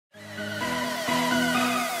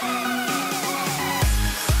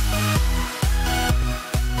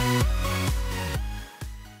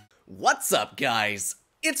What's up, guys?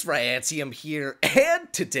 It's Ryantium here,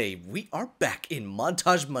 and today we are back in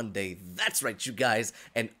Montage Monday. That's right, you guys,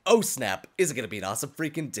 and oh snap, is it gonna be an awesome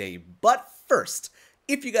freaking day. But first,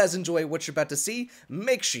 if you guys enjoy what you're about to see,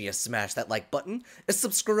 make sure you smash that like button and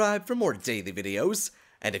subscribe for more daily videos.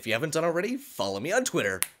 And if you haven't done already, follow me on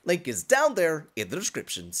Twitter. Link is down there in the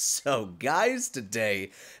description. So guys,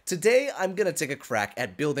 today I'm gonna take a crack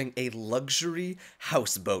at building a luxury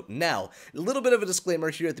houseboat. Now, a little bit of a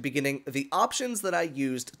disclaimer here at the beginning. The options that I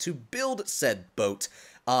used to build said boat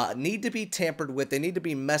need to be tampered with, they need to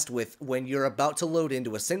be messed with when you're about to load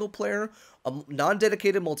into a single player, a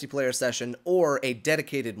non-dedicated multiplayer session, or a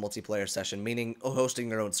dedicated multiplayer session, meaning hosting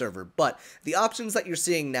your own server. But the options that you're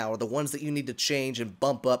seeing now are the ones that you need to change and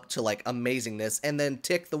bump up to like amazingness, and then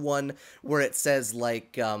tick the one where it says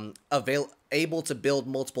like able to build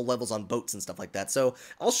multiple levels on boats and stuff like that. So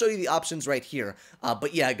I'll show you the options right here.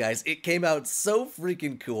 But yeah, guys, it came out so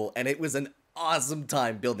freaking cool, and it was an awesome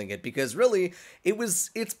time building it, because really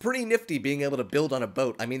it's pretty nifty being able to build on a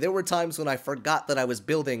boat. I mean, there were times when I forgot that I was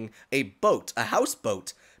building a boat, a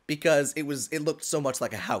houseboat, because it looked so much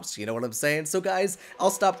like a house, you know what I'm saying? So guys,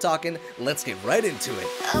 I'll stop talking, let's get right into it.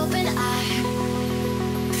 Open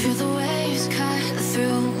eye, feel the waves cut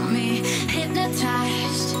through me,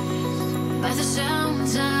 hypnotized by the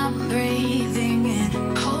sounds I'm breathing in.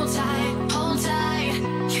 Hold tight,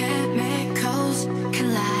 chemicals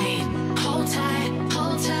collide. Hold tight,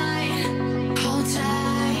 hold tight.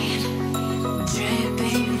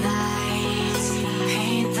 Dripping lights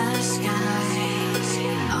paint the skies,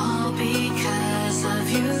 all because of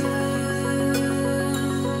you.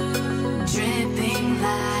 Dripping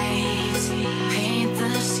lights paint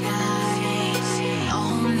the skies,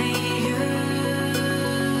 only you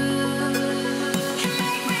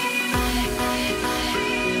can make me.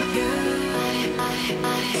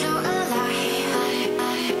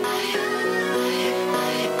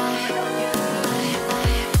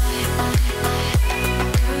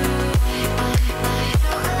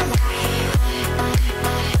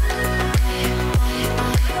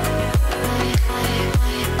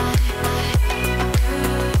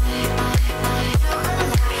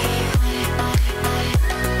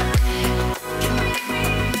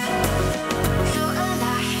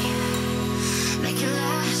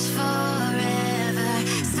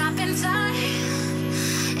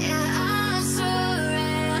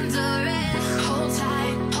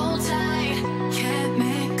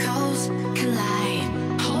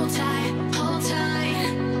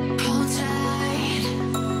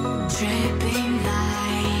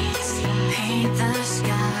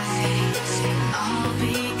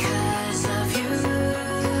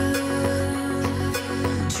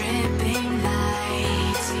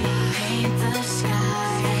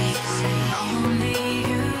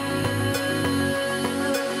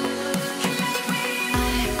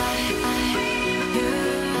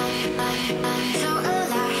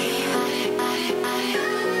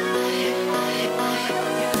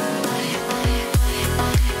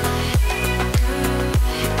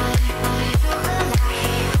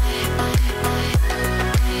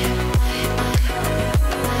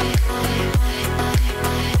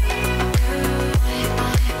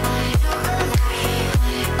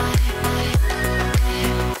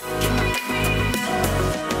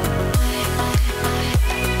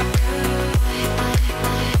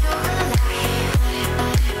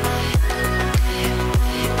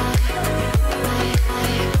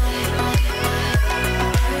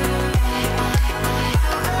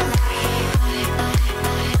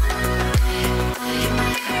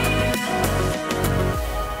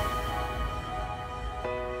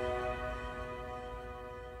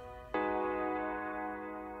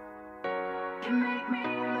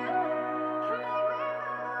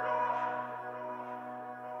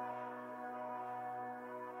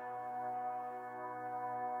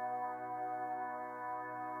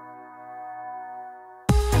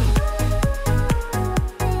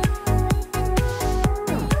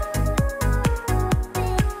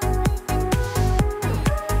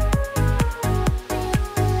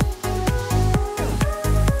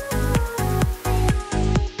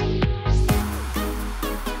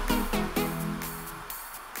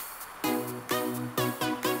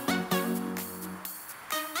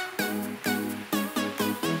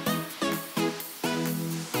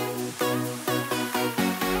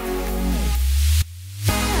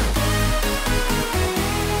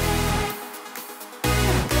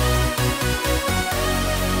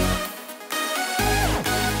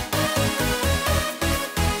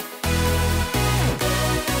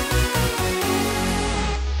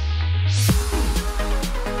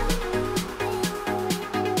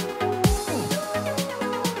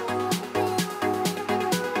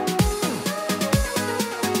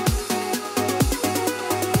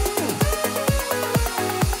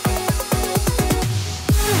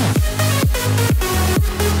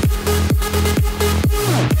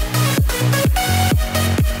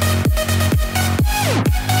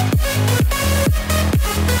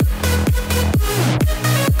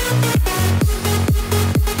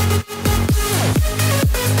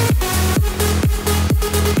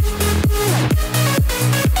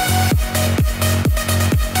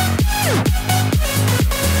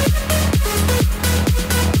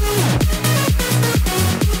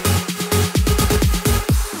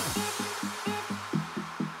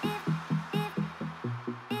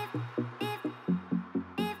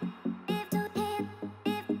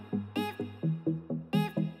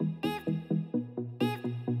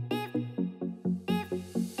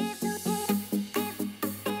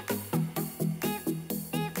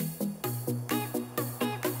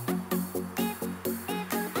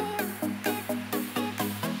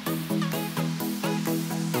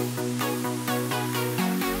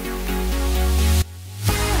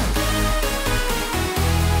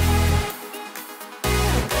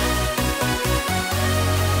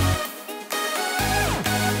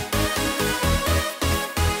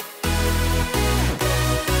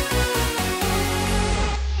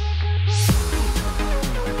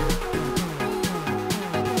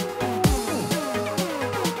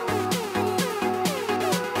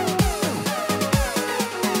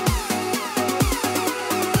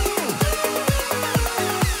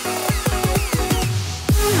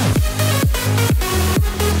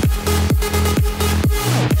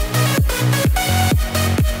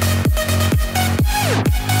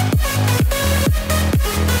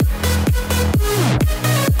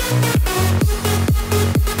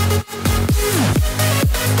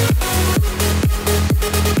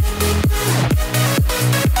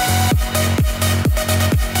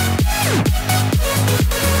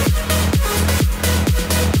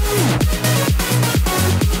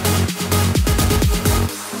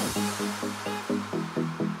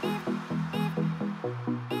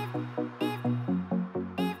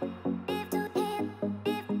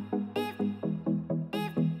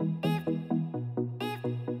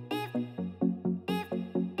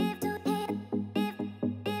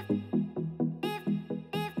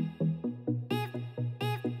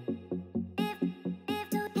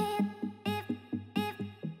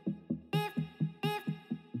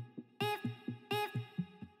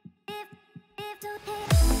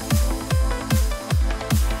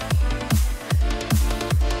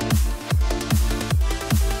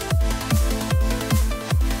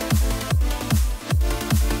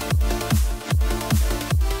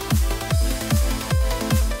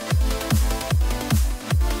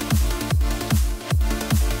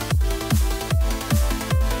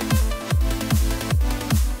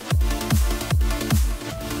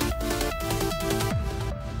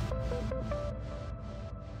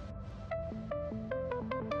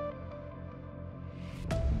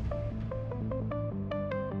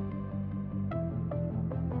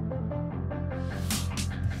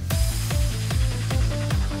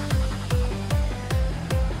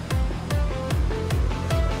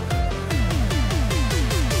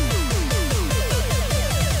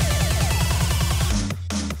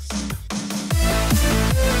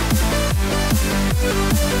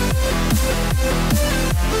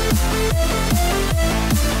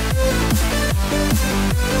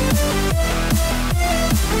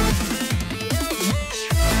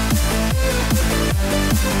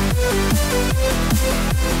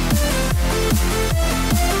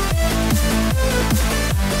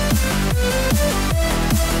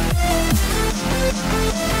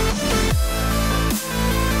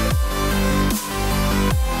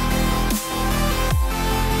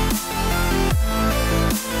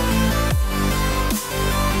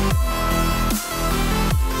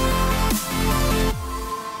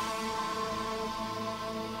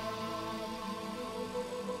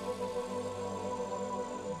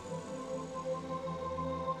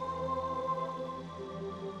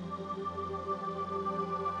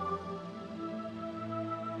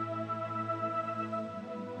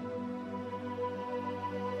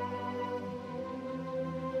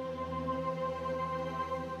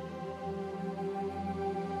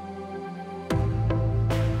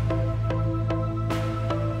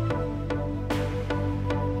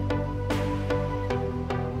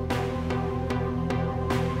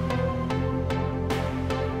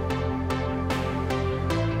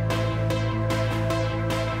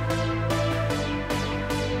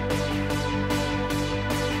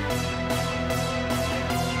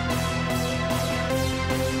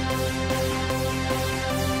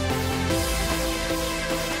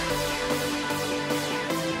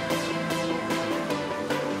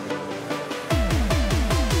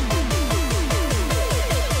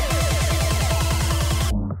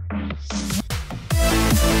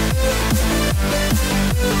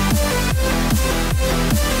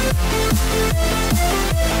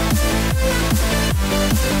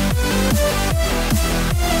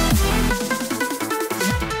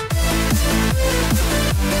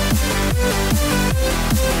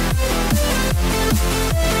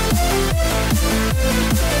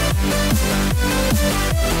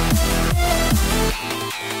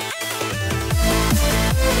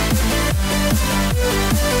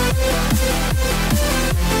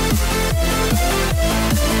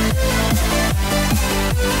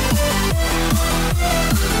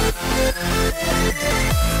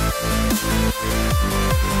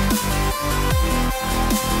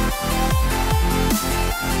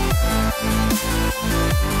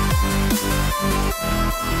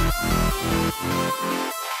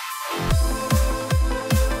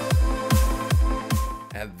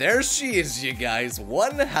 There she is, you guys,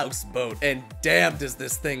 one houseboat, and damn does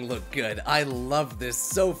this thing look good. I love this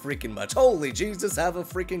so freaking much. Holy Jesus, have a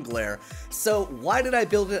freaking glare. So why did I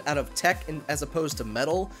build it out of tech as opposed to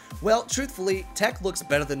metal? Well, truthfully, tech looks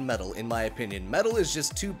better than metal in my opinion. Metal is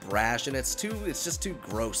just too brash and it's just too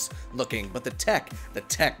gross looking, but the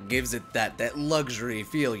tech gives it that luxury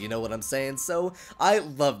feel, you know what I'm saying? So I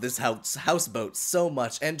love this houseboat so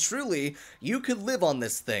much, and truly, you could live on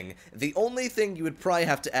this thing. The only thing you would probably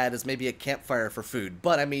have to add is maybe a campfire for food,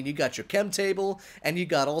 but I mean, you got your chem table and you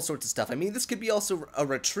got all sorts of stuff. I mean, this could be also a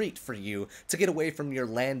retreat for you to get away from your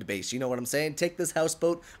land base, you know what I'm saying? Take this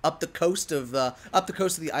houseboat up the coast of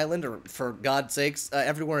the island, or for God's sakes,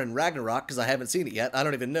 everywhere in Ragnarok, because I haven't seen it yet. I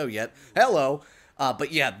don't even know yet. Hello!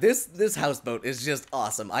 But yeah, this houseboat is just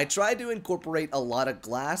awesome. I tried to incorporate a lot of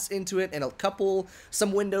glass into it and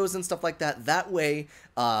some windows and stuff like that. That way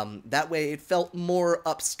it felt more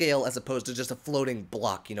upscale as opposed to just a floating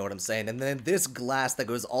block, you know what I'm saying? And then this glass that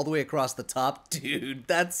goes all the way across the top, dude,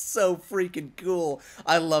 that's so freaking cool.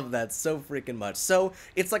 I love that so freaking much. So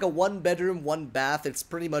it's like a 1-bedroom, 1-bath. It's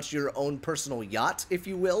pretty much your own personal yacht, if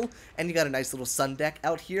you will. And you got a nice little sun deck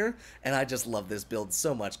out here. And I just love this build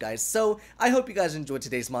so much, guys. So I hope you guys enjoyed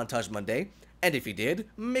today's Montage Monday, and if you did,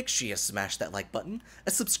 make sure you smash that like button,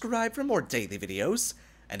 and subscribe for more daily videos,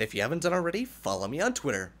 and if you haven't done already, follow me on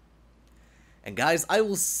Twitter. And guys, I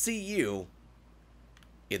will see you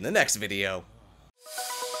in the next video.